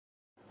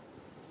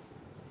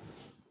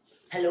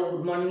Hello,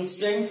 good morning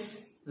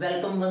students.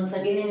 Welcome once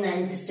again in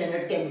 9th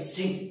standard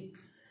chemistry.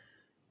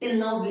 Till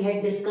now we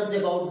had discussed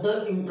about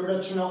the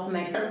introduction of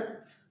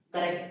matter,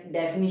 correct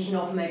definition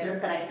of matter,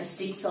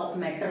 characteristics of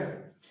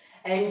matter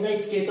and the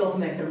state of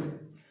matter.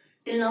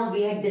 Till now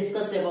we had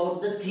discussed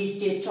about the three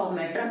states of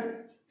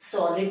matter,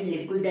 solid,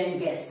 liquid and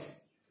gas.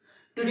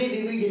 Today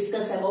we will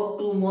discuss about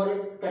two more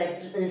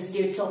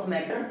states of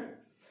matter,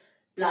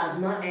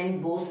 plasma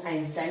and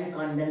Bose-Einstein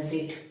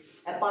condensate.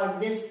 Apart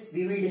this,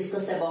 we will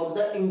discuss about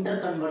the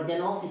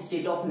interconversion of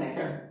state of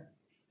matter.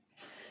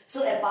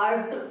 So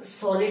apart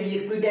solid,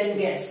 liquid and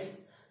gas,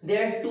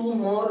 there are two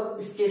more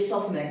states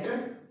of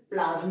matter,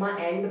 plasma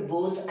and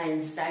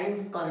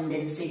Bose-Einstein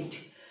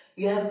condensate.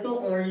 You have to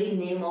only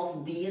name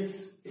of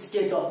these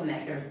state of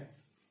matter.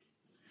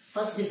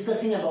 First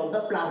discussing about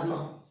the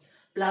plasma.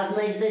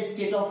 Plasma is the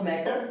state of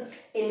matter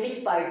in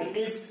which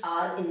particles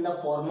are in the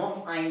form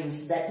of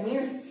ions. That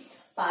means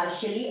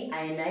partially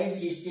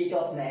ionized state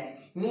of matter.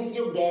 Means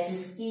जो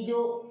gases की जो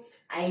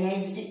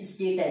ionised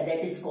state है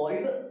that is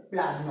called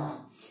plasma.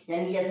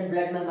 यानी कि जैसे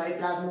blood में हमारे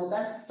plasma होता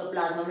है तो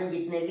प्लाज्मा में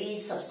जितने भी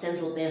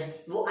सब्सटेंस होते हैं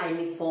वो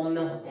आयनिक फॉर्म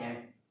में होते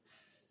हैं.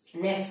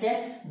 नेक्स्ट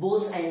है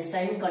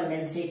बोस-आइंस्टाइन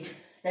condensate.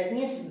 That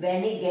means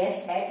when A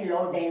gas at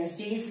low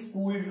density is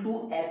cooled to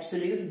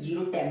absolute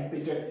zero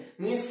temperature.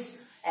 Means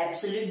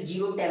absolute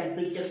zero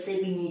temperature से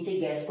भी नीचे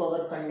गैस को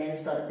अगर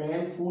कंडेंस करते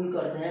हैं, कूल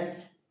करते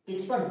हैं,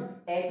 किस पर?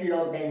 एट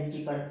लो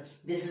डेंसिटी पर.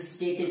 This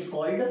state is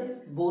called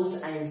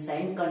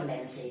बोस-आइंस्टाइन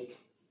condensate.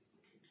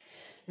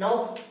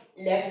 Now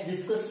let's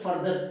discuss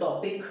further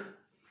topic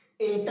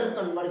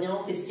interconversion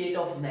of state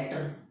of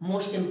matter.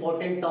 Most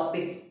important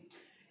topic.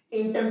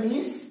 Inter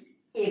means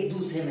एक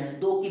दूसरे में,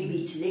 दो के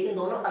बीच, लेकिन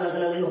दोनों अलग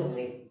अलग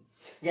होंगे.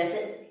 जैसे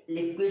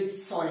liquid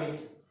solid,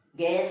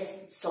 gas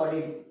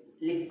solid,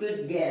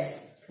 liquid gas.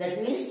 That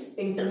means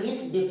inter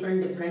means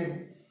different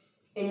different.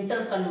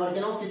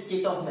 Interconversion of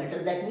state of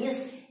matter that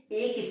means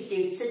एक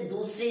स्टेट से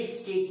दूसरे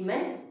स्टेट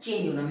में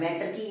चेंज होना.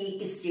 मैटर की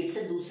एक स्टेट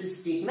से दूसरे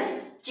स्टेट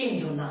में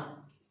चेंज होना,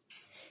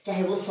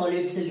 चाहे वो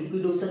सॉलिड से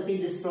लिक्विड हो सकती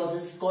है. This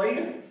process called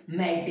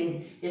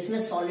melting. इसमें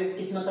सॉलिड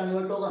किस में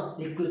कन्वर्ट होगा?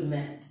 लिक्विड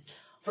में.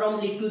 From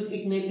liquid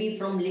it may be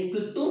from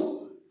liquid to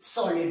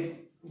solid.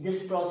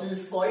 This process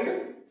is called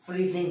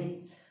freezing.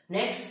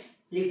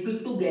 Next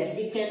liquid to gas.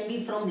 It can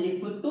be from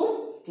liquid to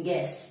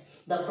gas.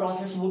 The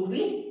process would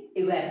be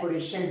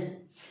evaporation.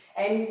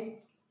 And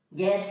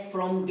gas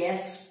from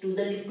gas to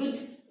the liquid,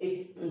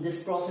 this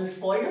process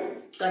called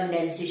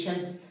condensation.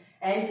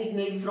 And it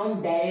may be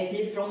from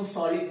directly from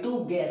solid to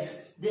gas.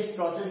 This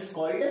process is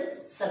called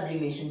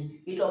sublimation.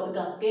 ये topic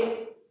आपके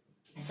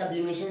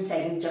sublimation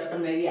second chapter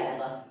में भी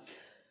आएगा.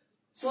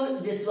 So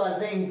this was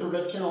the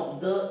introduction of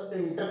the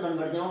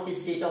interconversion of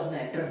state of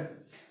matter.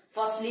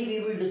 Firstly,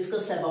 we will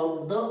discuss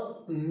about the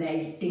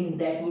melting.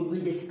 That would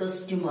be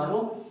discussed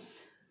tomorrow.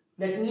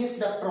 That means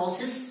the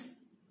process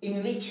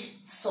in which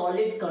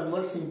solid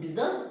converts into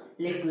the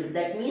liquid.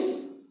 That means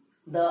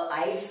the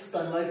ice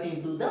convert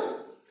into the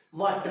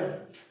water.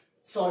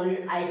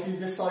 Solid ice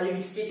is the solid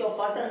state of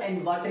water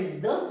and water is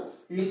the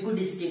liquid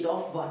state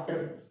of water.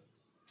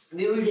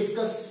 We will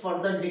discuss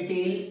further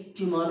detail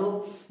tomorrow.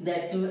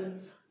 That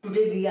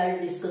today we are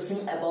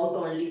discussing about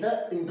only the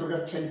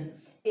introduction.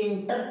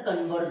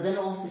 Interconversion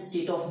of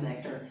state of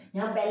matter.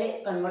 यहाँ पहले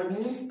conversion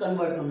means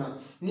convert होना,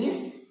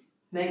 means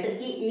matter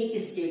की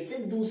एक state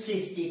से दूसरे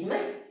state में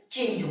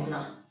change होना.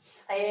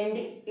 And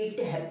it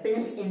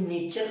happens in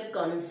nature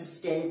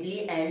consistently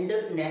and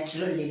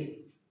naturally.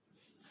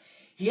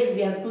 Here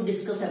we have to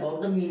discuss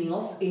about the meaning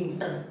of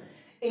inter.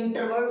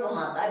 Inter word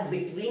वहां आता है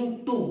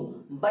between two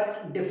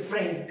but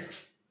different.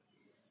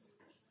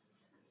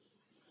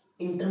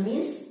 Inter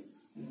means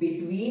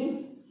between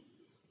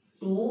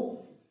two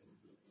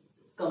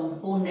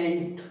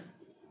component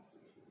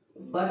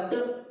but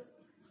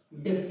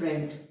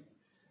different.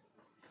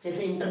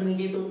 जैसे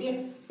intermediate होती है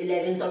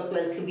 11th और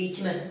 12th के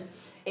बीच में.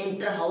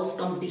 Inter house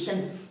competition,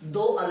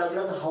 दो अलग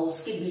अलग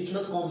हाउस के बीच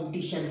में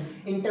कंपटीशन.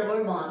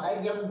 इंटरवर्ड वहां आता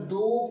है जब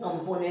दो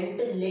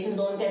कंपोनेंट, लेकिन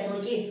दोनों कैसे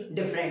होने चाहिए?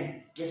 डिफरेंट.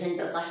 जैसे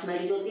इंटरकास्ट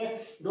मैरिज होती है,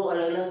 दो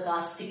अलग अलग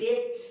कास्ट के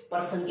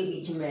पर्सन के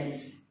बीच में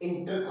marriage,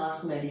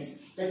 intercaste marriage.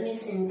 That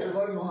means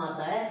इंटरवर्ड वहां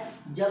आता है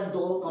जब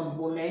दो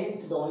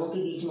कंपोनेंट दोनों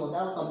के बीच में होता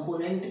है,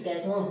 कंपोनेंट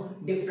कैसे हो?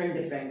 डिफरेंट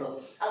डिफरेंट हो.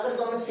 अगर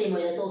दोनों सेम हो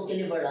जाए तो उसके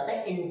लिए वर्ड आता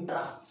है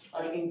इंट्रा,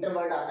 और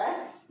इंटरवर्ड आता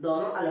है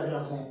दोनों अलग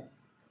अलग हों.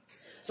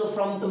 So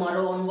from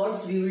tomorrow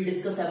onwards we will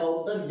discuss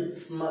about the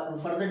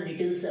further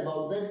details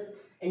about the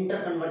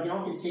interconversion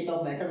of state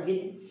of matter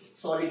with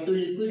solid to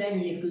liquid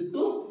and liquid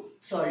to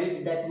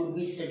solid. That would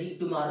be studied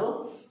tomorrow.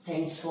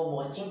 Thanks for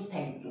watching.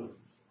 Thank you.